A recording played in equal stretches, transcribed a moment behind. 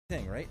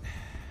thing, right?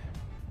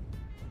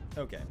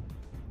 Okay.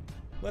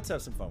 Let's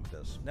have some fun with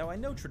this. Now, I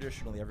know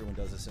traditionally everyone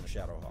does this in a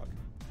Shadowhawk.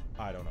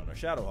 I don't own a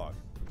Shadowhawk.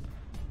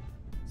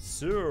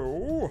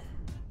 So,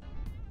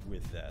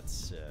 with that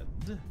said...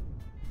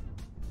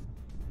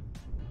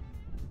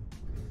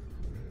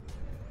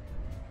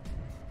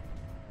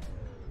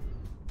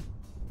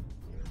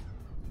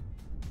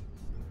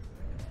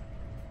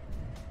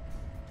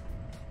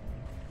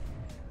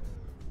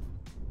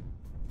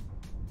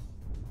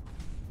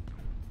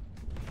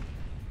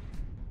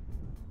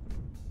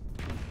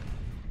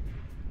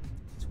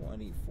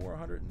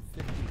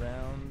 $2,450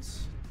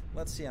 rounds.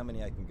 Let's see how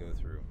many I can go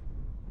through.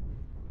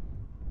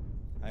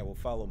 I will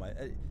follow my...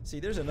 see,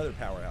 there's another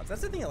Powerhouse.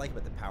 That's the thing I like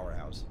about the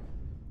Powerhouse.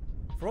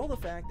 For all the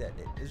fact that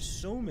there's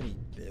so many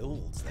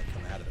builds that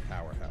come out of the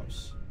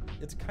Powerhouse.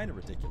 It's kind of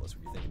ridiculous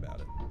when you think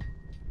about it.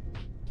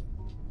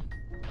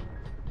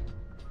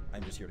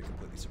 I'm just here to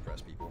completely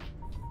suppress people.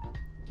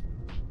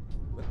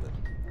 What the...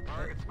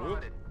 Target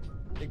spotted.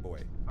 Big boy.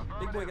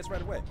 Big boy gets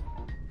right away.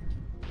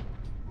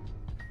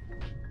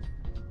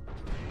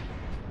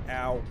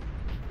 Ow.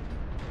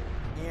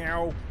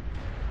 Ow.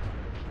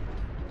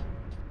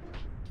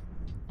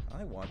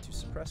 I want to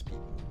suppress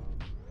people.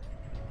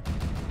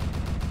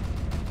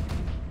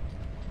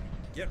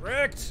 Get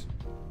wrecked!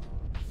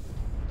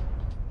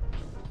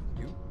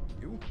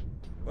 You?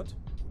 What?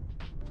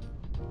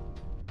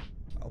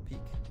 I'll peek.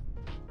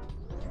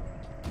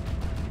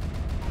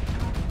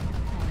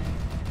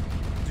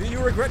 Do you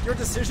regret your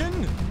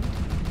decision?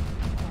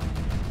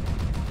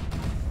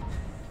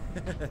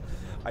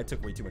 I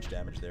took way too much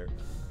damage there.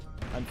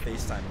 I'm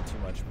FaceTiming too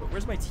much, but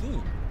where's my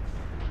team?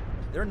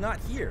 They're not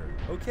here.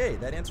 Okay,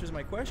 that answers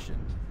my question.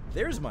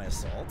 There's my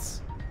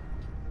assaults.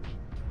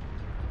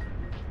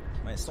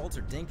 My assaults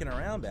are dinking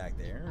around back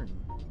there,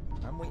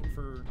 and I'm waiting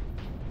for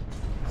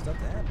stuff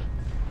to happen.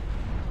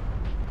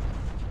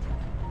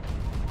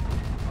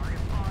 Target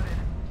spotted.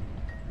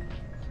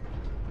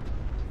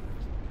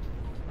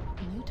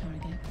 New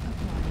target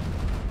acquired.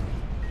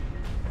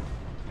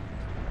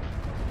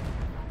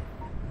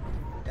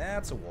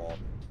 That's a wall.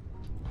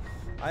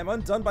 I'm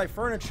undone by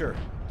furniture.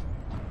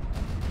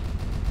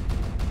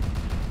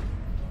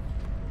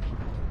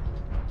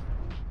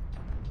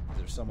 Is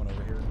there someone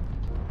over here?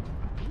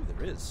 Ooh,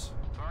 there is.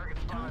 Target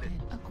spotted.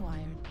 Target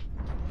acquired.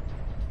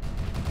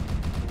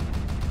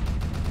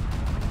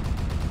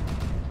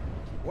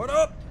 What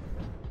up?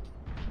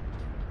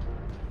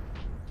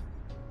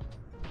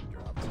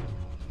 Dropped.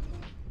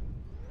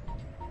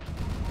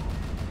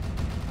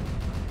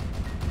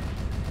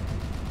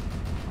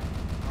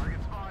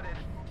 Target spotted.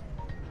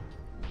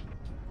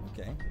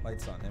 Okay,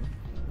 lights on him.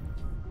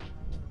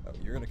 Oh,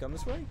 you're gonna come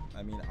this way?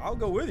 I mean, I'll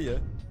go with you.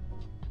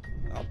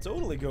 I'll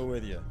totally go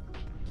with you.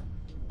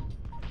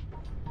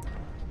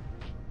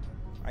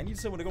 I need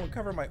someone to go and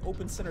cover my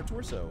open center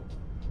torso.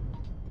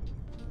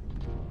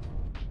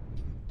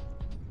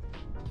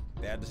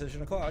 Bad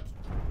decision o'clock.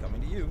 Coming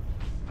to you.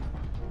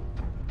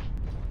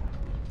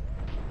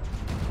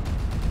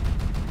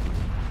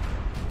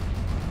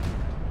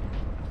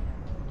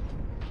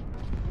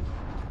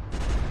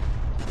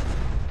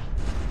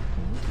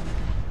 New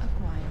target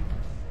acquired.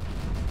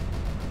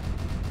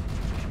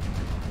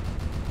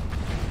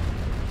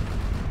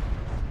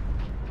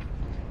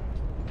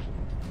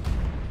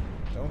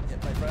 Don't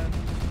hit my friend.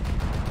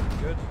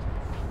 Good.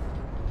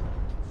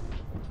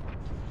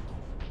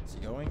 Is he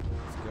going? Is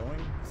he going?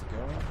 Is he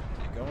going?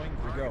 You're going?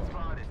 You're Target going.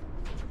 spotted.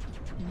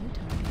 New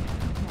target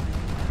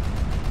acquired.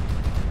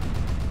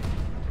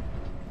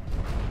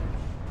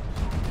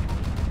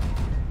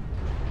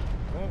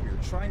 Oh,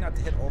 you're trying not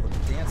to hit all the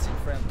dancing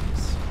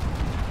friendlies.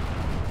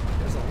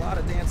 There's a lot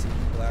of dancing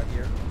people out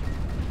here.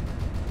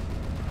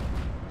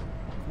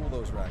 Cool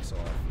those racks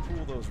off.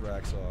 Cool those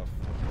racks off.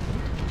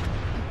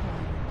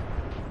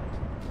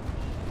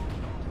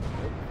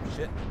 Oh,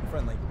 shit.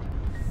 Friendly.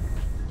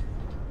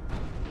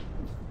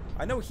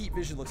 I know heat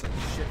vision looks like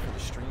shit for the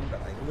stream,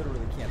 but I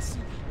literally can't see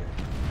people.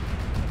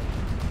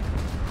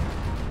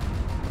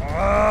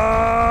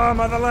 Ah,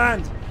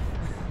 motherland!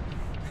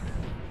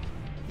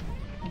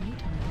 New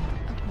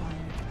target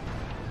acquired.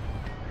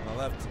 On the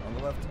left, on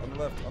the left, on the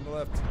left, on the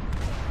left.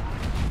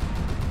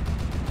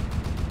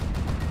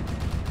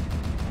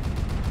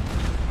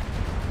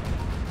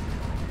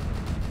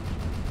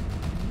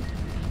 New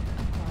target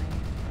acquired.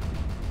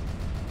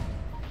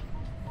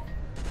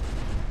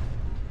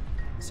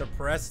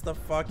 Suppress the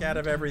fuck out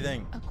of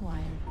everything.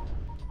 Acquired.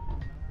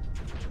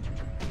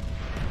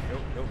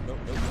 Nope,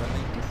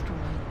 friendly.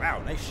 Destroyed.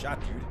 Wow, nice shot,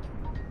 dude.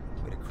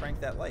 Way to crank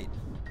that light.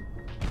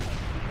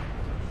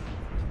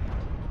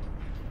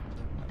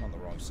 I'm on the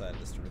wrong side of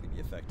this to really be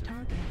effective.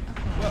 Target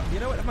acquired. Well, you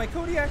know what? If my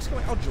Kodiak's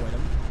going, I'll join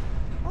him.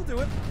 I'll do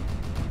it.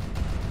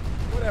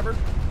 Whatever.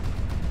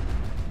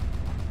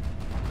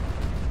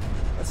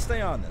 Let's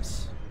stay on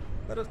this.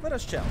 Let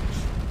us challenge.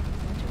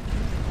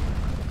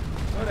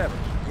 Whatever.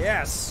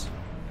 Yes.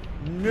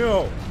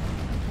 No.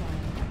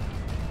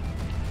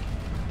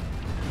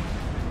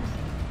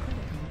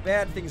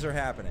 Bad things are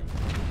happening.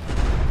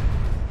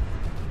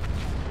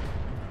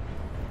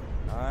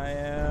 I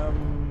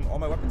am... all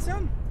my weapons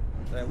down?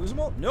 Did I lose them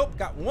all? Nope,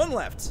 got one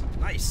left.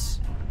 Nice.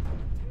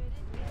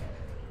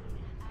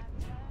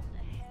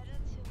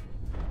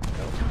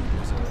 Nope,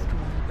 there's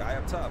a guy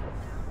up top.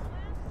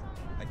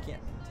 I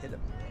can't hit him.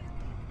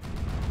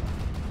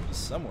 He's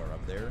somewhere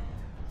up there.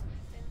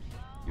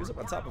 He was up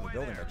on top of a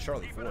building by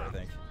Charlie 4, I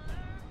think.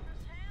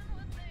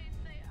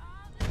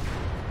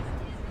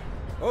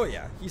 Oh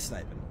yeah, he's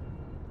sniping.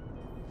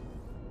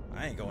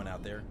 I ain't going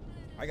out there.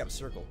 I got a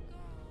circle.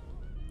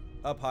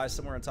 Up high,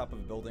 somewhere on top of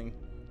a building.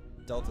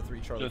 Delta 3,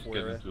 Charlie 4 Just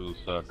get area. into the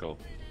circle.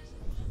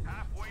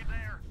 Halfway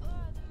there.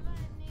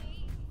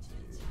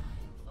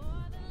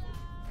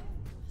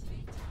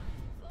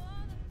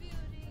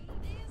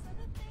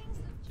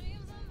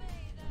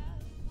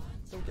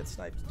 Don't get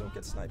sniped, don't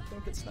get sniped,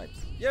 don't get sniped.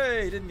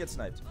 Yay, didn't get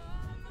sniped.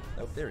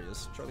 Oh, there he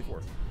is, Charlie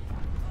 4.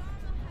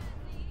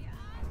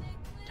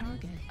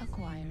 Target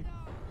acquired.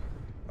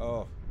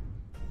 Oh,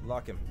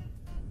 lock him.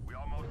 We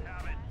almost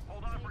have it.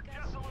 Hold on for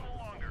just a little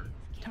longer.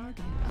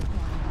 Target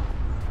acquired.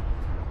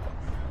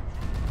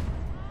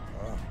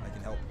 Oh, I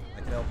can help, I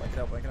can help, I can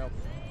help, I can help.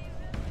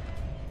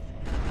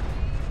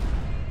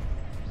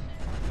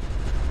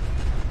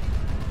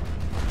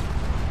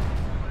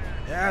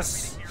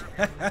 Yes!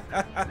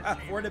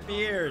 For the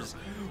beers!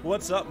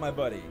 What's up, my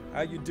buddy?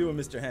 How you doing,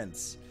 Mr.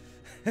 Hentz?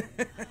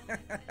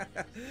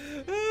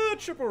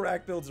 Triple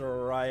rack builds are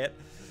a riot.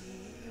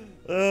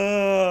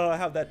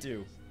 How'd that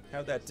do?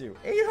 How'd that do?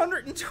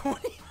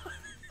 820!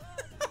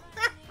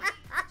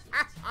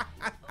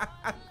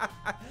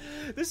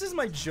 This is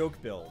my joke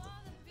build.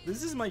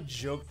 This is my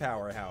joke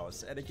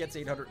powerhouse, and it gets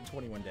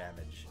 821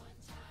 damage.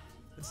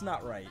 It's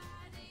not right.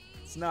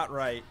 It's not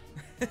right.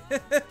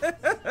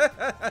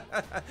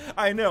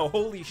 I know,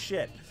 holy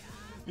shit.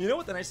 You know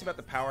what the nice thing about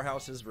the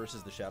powerhouse is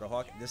versus the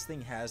Shadowhawk? This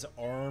thing has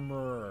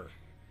armor.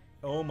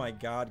 Oh my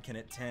god, can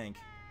it tank?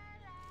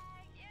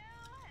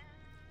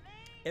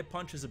 It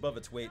punches above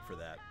its weight for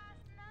that.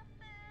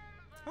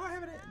 Oh, I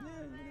have it.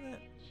 Yeah, look at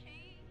that.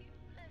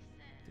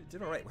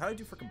 Did alright. How did I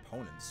do for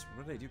components?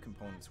 What did I do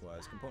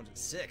components-wise?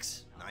 Components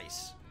 6.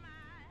 Nice.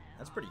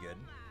 That's pretty good.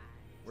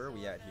 Where are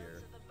we at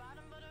here?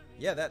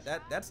 Yeah,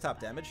 that's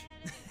top damage.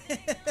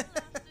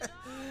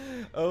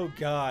 Oh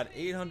god,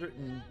 800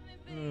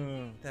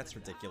 and... that's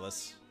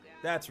ridiculous.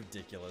 That's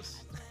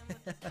ridiculous.